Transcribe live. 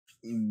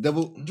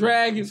Double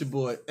Dragon. It's your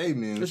boy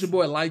AMENZ. It's your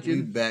boy Lycan.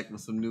 We back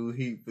with some new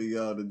heat for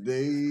y'all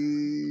today.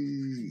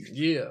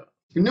 Yeah.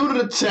 If you're new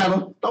to the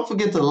channel, don't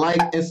forget to like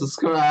and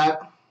subscribe.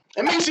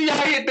 And make sure y'all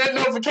hit that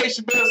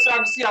notification bell so y'all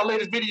can see our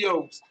latest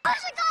videos.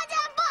 Push the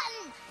goddamn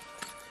button!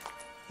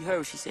 You heard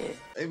what she said.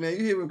 Hey man,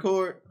 you hit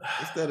record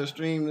instead of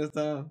stream this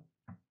time?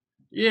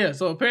 Yeah,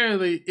 so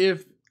apparently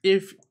if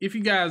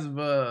you guys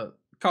have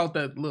caught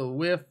that little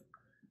whiff,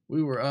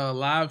 we were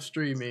live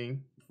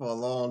streaming For a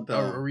long a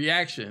time.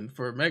 reaction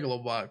for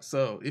Megalobox.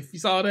 So if you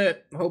saw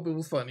that, I hope it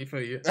was funny for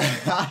you.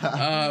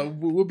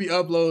 We'll be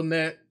uploading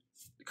that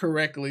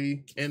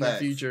correctly in the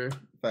future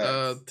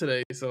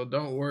today, so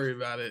don't worry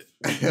about it.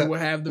 We'll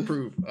have the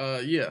proof.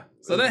 Yeah,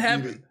 so that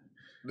happened.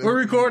 We're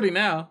recording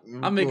now.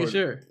 I'm making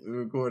sure.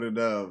 We're recording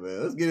now,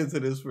 man. Let's get into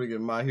this freaking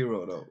My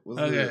Hero though.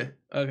 What's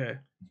Okay.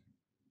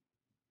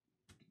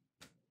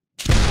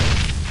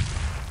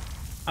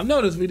 I've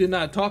noticed we did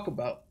not talk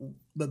about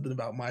nothing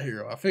about My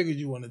Hero. I figured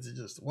you wanted to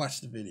just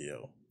watch the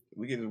video.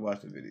 We can just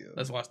watch the video.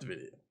 Let's watch the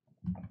video.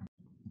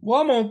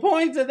 Well, I'm on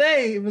point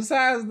today.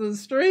 Besides the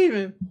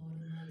streaming.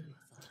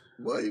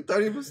 What, you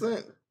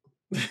 30%?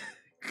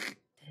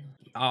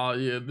 Oh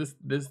yeah, this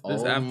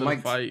Oh, after Mike.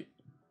 the fight.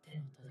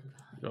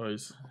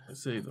 Guys,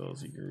 let's see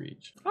those you can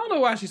reach. I don't know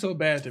why she's so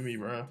bad to me,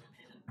 bro.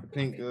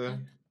 Pink, Yeah,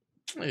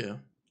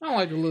 I don't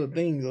like the little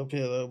things up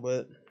here though,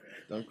 but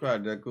don't cry,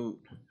 Deku.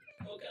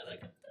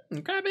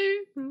 okay,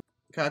 baby.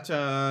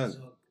 Kachan.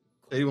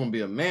 He won't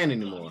be a man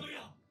anymore.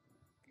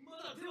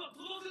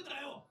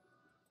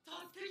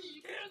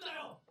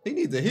 He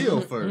needs to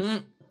heal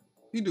first.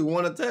 He do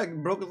one attack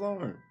and broke his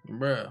arm.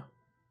 Bruh.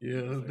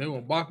 Yeah, they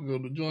want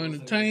Bakugo to join the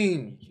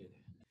team.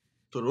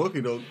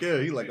 Todoroki don't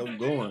care. He like, I'm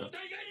going.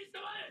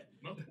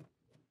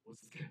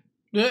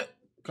 Yeah,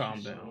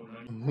 calm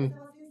down.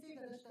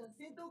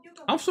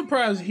 I'm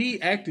surprised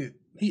he acted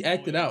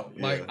out.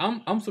 Like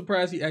I'm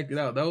surprised he acted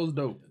out. That was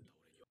dope.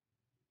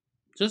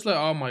 Just let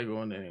All Might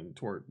go in there and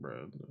twerk,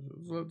 bro.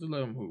 Just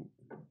let him hoop.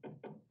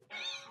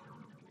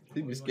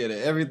 He be scared of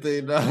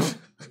everything now.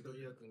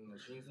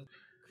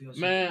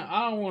 Man,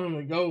 I don't want him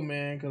to go,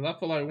 man, because I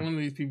feel like one of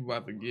these people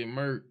about to get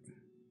murked.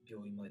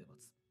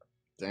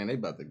 Dang, they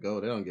about to go.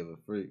 They don't give a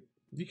freak.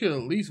 You could at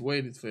least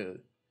waited for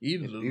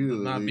either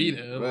to not be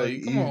there. Right,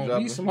 Like, come on,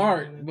 eavesdropping. he's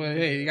smart, but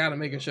hey, you gotta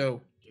make a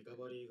show.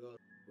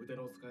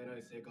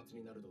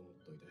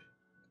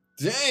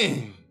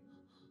 Dang.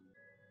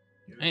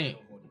 Dang.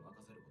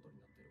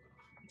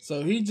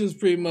 So he just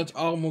pretty much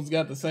almost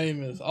got the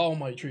same as All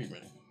Might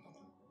treatment.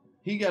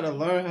 He gotta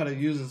learn how to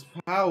use his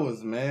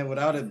powers, man,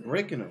 without it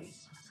breaking him.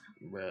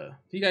 Bruh.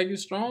 He gotta get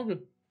stronger.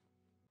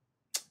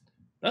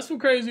 That's some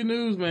crazy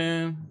news,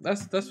 man.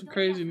 That's some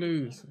crazy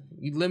news.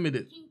 He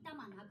limited.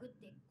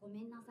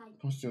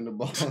 Punch you in the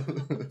ball.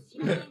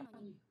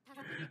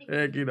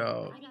 Heck, you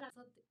know.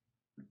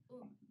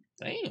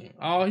 Damn.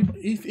 Oh,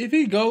 if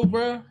he go,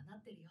 bruh.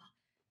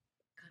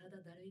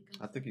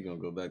 I think he's gonna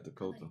go back to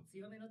Kota.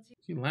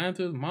 He lying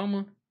to his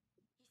mama.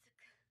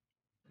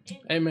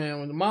 Hey, man,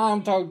 when the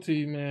mom talk to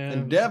you, man.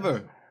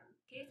 Endeavor.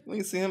 We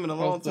ain't seen him in a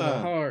long close to the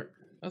time. heart.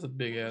 That's a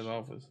big ass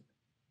office.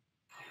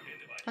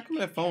 How come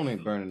that phone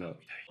ain't burning up?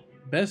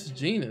 Best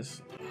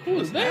Genius. Who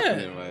What's is that?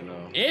 happening right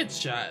now?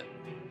 Headshot.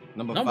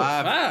 Number 5.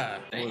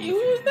 five. Hey, who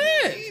is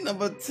that? Hey,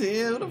 number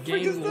 10. Who the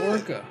freak is Game that?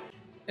 worker.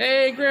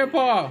 Hey,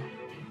 Grandpa.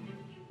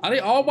 Are they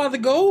all about to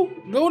go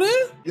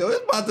there? Yo,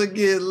 it's about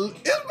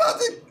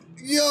to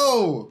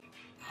yo.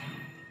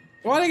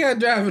 Why they gotta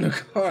drive in a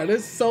car?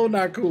 That's so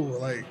not cool.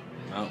 Like,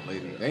 Out,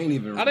 lady. They ain't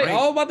even are they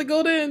ranked. all about to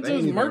go there and They just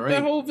ain't even murk that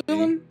ranked. whole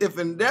villain? If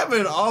Endeavor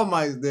and All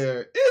Might's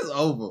there, it's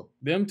over.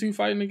 Them two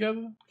fighting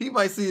together? He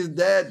might see his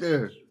dad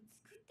there.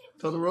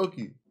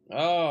 Todoroki.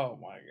 Oh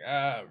my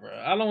god, bro.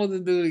 I don't know what to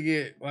do to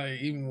get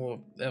like even more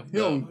effed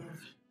Him. up.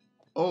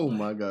 Oh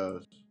my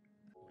gosh.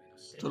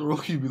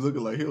 Todoroki be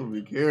looking like he'll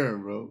be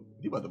caring, bro.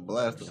 He about to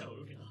blast him.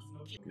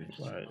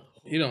 Right.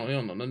 He don't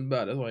know nothing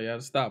about it. That's why you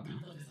gotta stop him.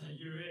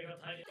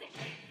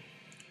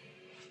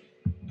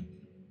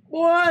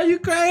 Boy, you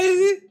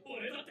crazy?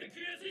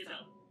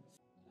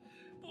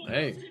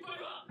 Hey.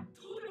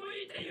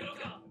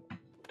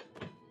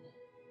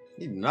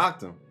 He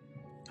knocked him.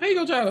 How you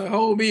gonna try to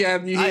hold me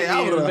after you hit me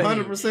I in would the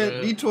 100%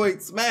 vein,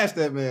 Detroit smashed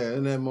that man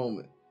in that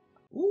moment.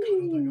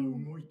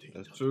 Ooh,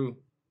 that's true.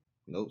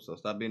 Nope, so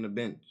stop being the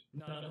bench.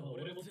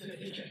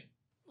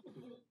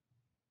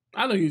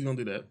 I know he was gonna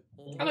do that.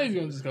 I know he's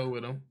gonna just go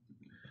with him.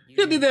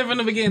 He'll do that from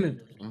the beginning.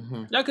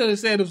 Y'all could have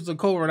said it was a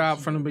covert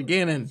out from the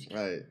beginning.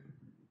 Right.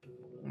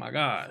 Oh my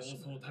gosh.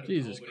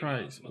 Jesus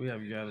Christ. We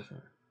have got it.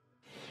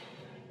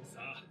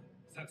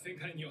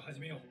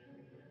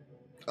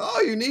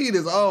 All you need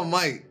is All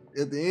Might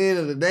at the end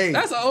of the day.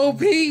 That's an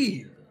OP.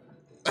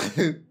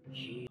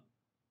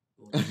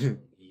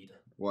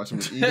 Watch him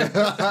eat.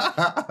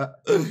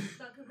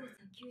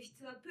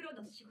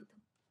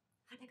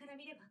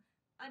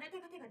 あなた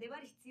方が粘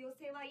る必要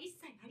性は一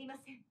切ありま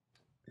せん。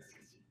し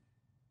かし、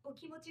お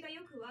気持ちが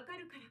よくわか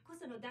るからこ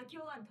その妥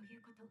協案とい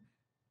うこと、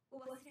お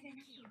忘れな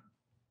きよ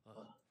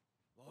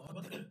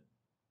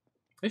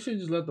う。They should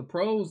just let the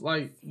pros,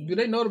 like, do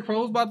they know the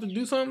pros about to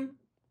do something?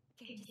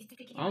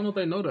 I don't know if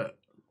they know that.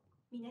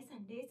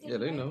 Yeah,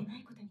 they know.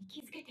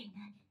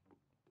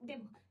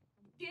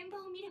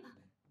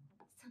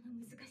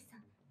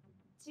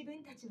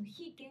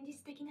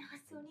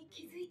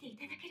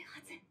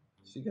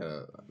 She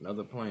got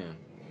another plan.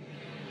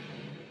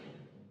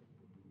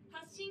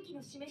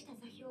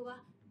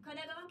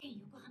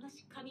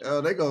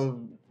 Oh, they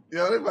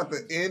about to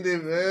end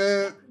it,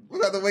 man. We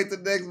got to wait till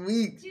next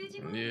week.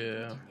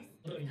 Yeah.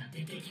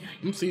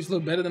 Them seats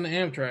look better than the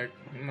Amtrak.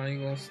 I'm not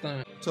even gonna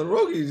stunt.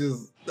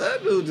 Todoroki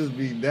that dude just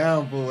be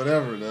down for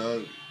whatever,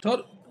 dog.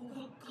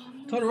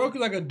 Todoroki's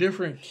like a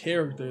different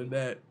character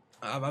that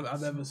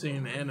I've ever seen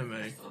in the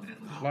anime.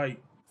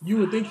 Like, you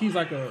would think he's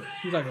like a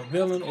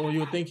villain, or you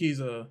would think he's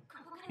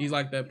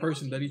like that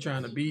person that he's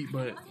trying to beat,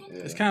 but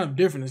it's kind of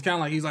different. It's kind of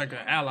like he's like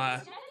an ally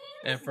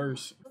at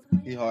first.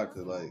 He hard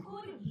to like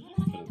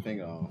put a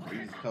finger on.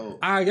 He's cold.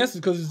 I guess it's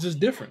because it's just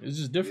different. It's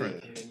just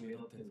different. Yeah.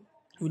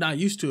 We're not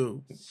used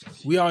to it.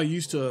 We are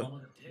used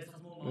to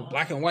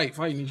black and white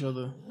fighting each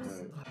other.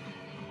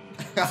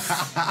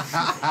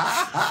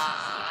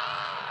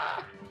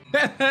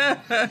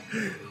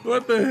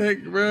 What the heck,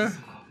 bruh?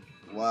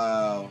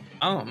 Wow.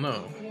 I don't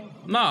know.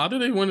 Nah, I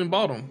think they went and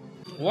bought them.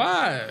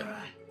 Why?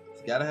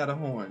 It's gotta have the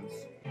horns.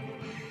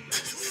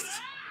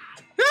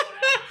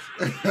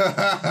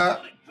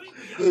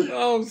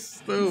 Oh,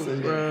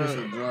 stupid, bro.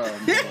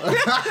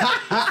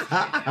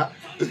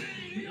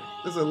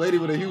 There's a lady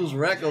with a huge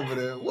rack over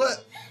there.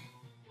 What?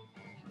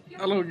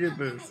 I don't get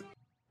this.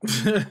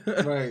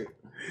 Right.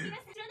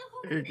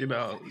 Heck it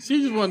out.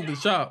 She just wanted to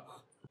shop.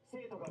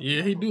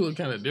 Yeah, he do look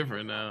kind of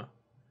different now.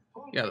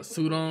 He got a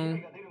suit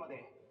on.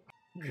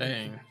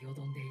 Dang.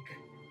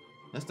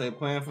 That's their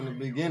plan from the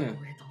beginning.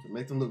 To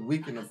make them look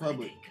weak in the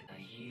public.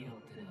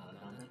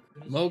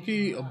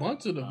 Low-key, a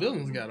bunch of the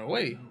villains got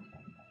away.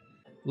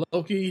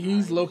 Low-key,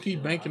 he's low-key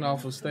banking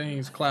off of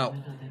Stain's clout.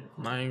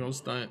 I ain't gonna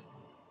stunt.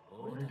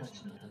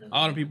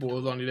 All the people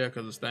was only there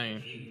because of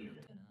Stain.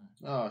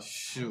 Oh,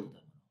 shoot.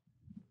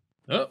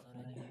 Oh,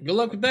 good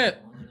luck with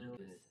that.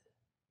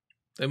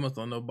 They must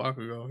not know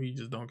Bakugo. He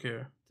just don't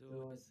care.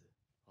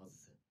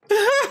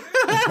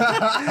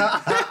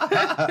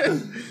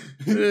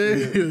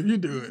 You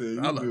do it.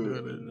 I'm not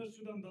doing it.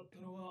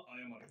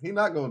 He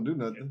not gonna do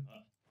nothing.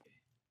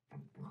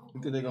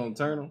 You think they gonna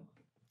turn him?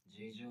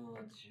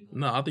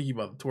 No, I think he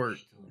about to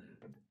twerk.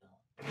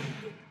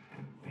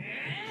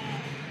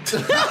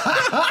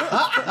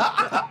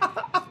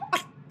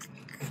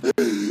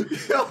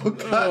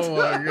 Oh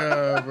my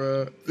god,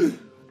 bro.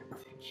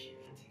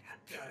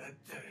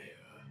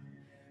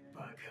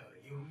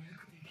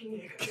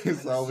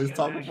 He's always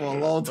talking for a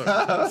long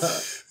time.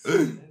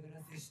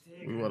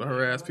 We want to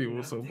harass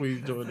people, so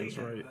please join us,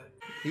 right?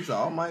 He's an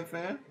All Might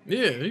fan?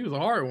 Yeah, he was a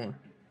hard one.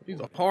 He's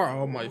a hard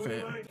All Might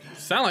fan.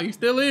 Sound like he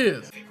still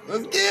is.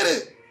 Let's get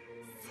it!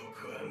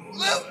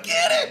 Let's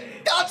get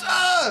it!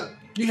 Gotcha!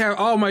 You have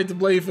All Might to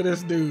blame for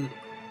this dude.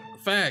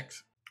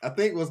 Facts. I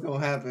think what's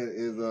gonna happen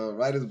is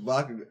right as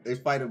they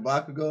fight in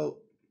Bakugo,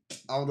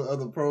 all the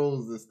other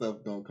pros and stuff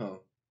gonna come.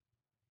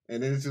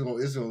 And then it's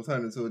gonna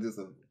turn into just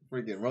a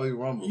freaking Royal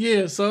Rumble.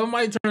 Yeah, so it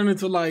might turn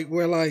into like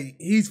where like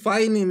he's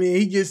fighting and then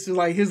he gets to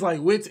like his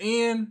like wits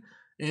end,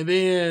 and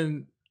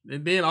then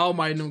All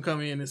Might and them come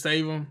in and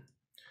save him.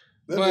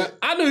 But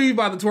I knew he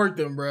about to twerk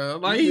them, bro.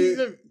 Like he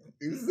said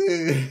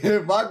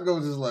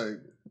Bakugo just like,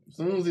 as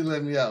soon as he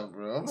let me out,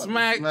 bro, I'm about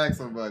to smack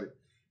somebody.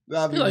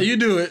 Like, you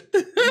do it.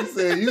 He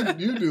said, you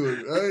do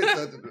it. I ain't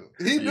touching it.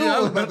 He knew it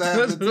was about to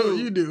happen too.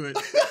 You do it.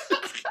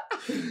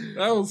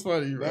 That was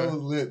funny, bro. That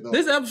was lit, though.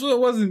 This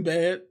episode wasn't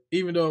bad,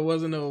 even though it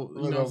wasn't no,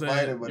 you know what I'm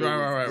saying? But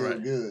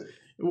right. Good.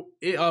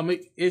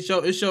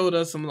 It showed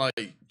us some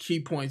like key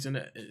points in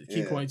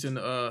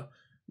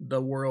the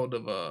world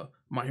of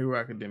My Hero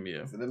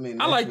Academia. So that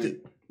means I liked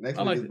it. Next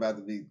week is about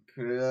to be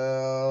cool.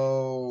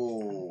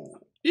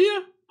 Yeah,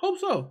 hope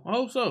so. I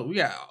hope so. We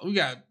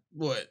got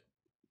what?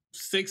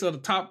 6 of the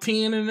top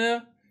 10 in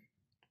there.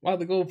 About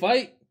to go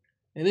fight.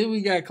 And then we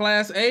got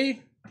Class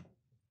A.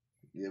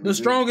 Yeah, the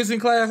strongest in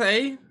Class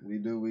A. We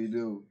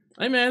do.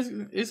 Hey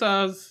man, it's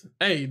ours.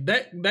 Hey,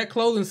 that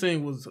clothing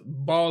scene was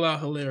ball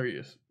out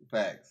hilarious.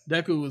 Facts.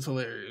 Deku was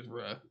hilarious,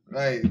 bro.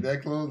 Right,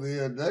 that clothing,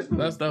 yeah, that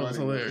was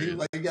hilarious. He was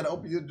like, you gotta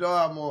open your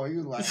jaw more. He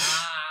was like,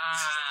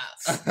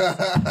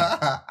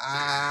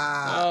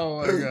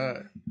 Oh my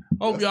god.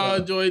 Hope y'all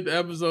enjoyed the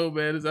episode,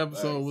 man. This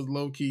episode was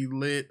low key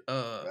lit.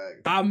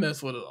 I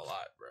messed with it a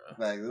lot, bro.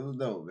 Facts. It was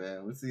dope,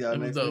 man. We'll see y'all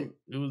next week.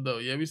 It was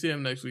dope. Yeah, we see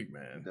him next week,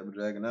 man. Double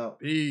Dragon out.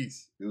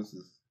 Peace.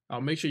 Deuces.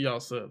 I'll make sure y'all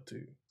sub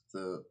too.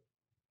 Sub.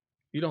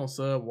 If you don't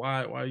sub,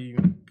 why do you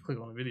click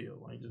on the video?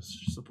 Why you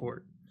just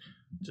support?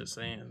 Just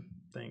saying.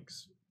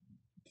 Thanks.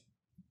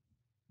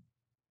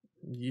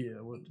 Yeah,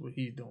 what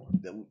he's doing.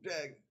 Double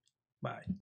Dragon. Bye.